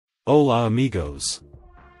Hola amigos!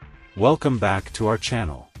 Welcome back to our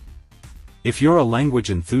channel. If you're a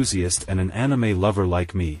language enthusiast and an anime lover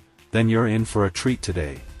like me, then you're in for a treat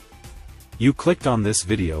today. You clicked on this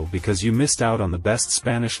video because you missed out on the best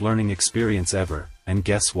Spanish learning experience ever, and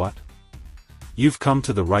guess what? You've come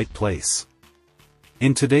to the right place.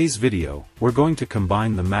 In today's video, we're going to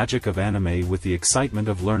combine the magic of anime with the excitement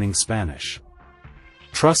of learning Spanish.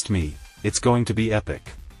 Trust me, it's going to be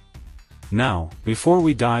epic. Now, before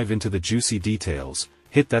we dive into the juicy details,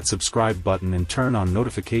 hit that subscribe button and turn on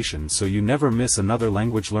notifications so you never miss another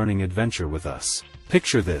language learning adventure with us.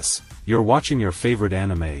 Picture this, you're watching your favorite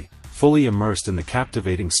anime, fully immersed in the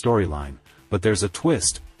captivating storyline, but there's a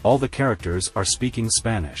twist, all the characters are speaking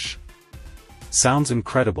Spanish. Sounds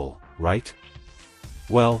incredible, right?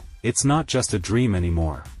 Well, it's not just a dream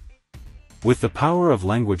anymore. With the power of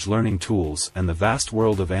language learning tools and the vast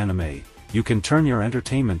world of anime, you can turn your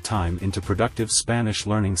entertainment time into productive Spanish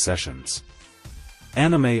learning sessions.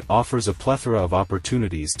 Anime offers a plethora of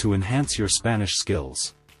opportunities to enhance your Spanish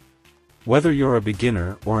skills. Whether you're a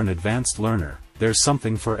beginner or an advanced learner, there's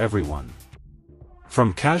something for everyone.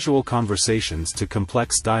 From casual conversations to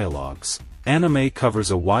complex dialogues, anime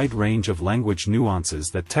covers a wide range of language nuances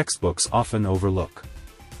that textbooks often overlook.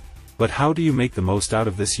 But how do you make the most out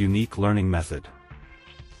of this unique learning method?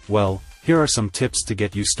 Well, here are some tips to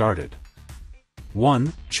get you started.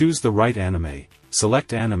 1. Choose the right anime.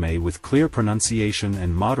 Select anime with clear pronunciation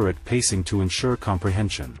and moderate pacing to ensure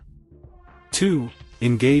comprehension. 2.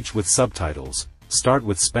 Engage with subtitles. Start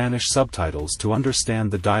with Spanish subtitles to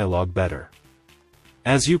understand the dialogue better.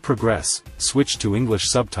 As you progress, switch to English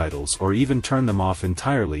subtitles or even turn them off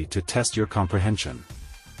entirely to test your comprehension.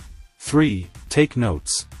 3. Take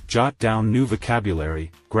notes. Jot down new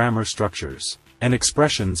vocabulary, grammar structures, and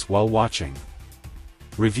expressions while watching.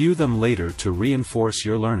 Review them later to reinforce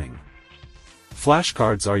your learning.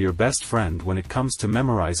 Flashcards are your best friend when it comes to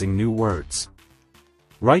memorizing new words.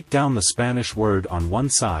 Write down the Spanish word on one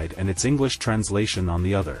side and its English translation on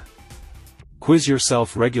the other. Quiz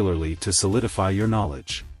yourself regularly to solidify your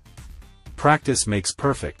knowledge. Practice makes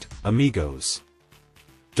perfect, amigos.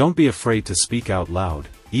 Don't be afraid to speak out loud,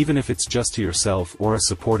 even if it's just to yourself or a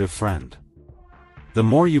supportive friend. The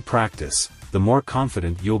more you practice, the more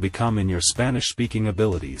confident you'll become in your Spanish-speaking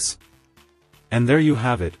abilities. And there you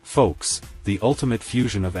have it, folks, the ultimate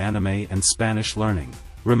fusion of anime and Spanish learning.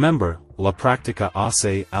 Remember, la práctica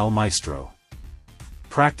hace al maestro.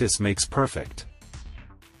 Practice makes perfect.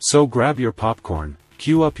 So grab your popcorn,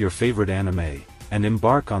 cue up your favorite anime, and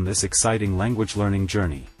embark on this exciting language learning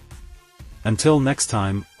journey. Until next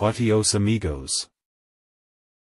time, adios amigos.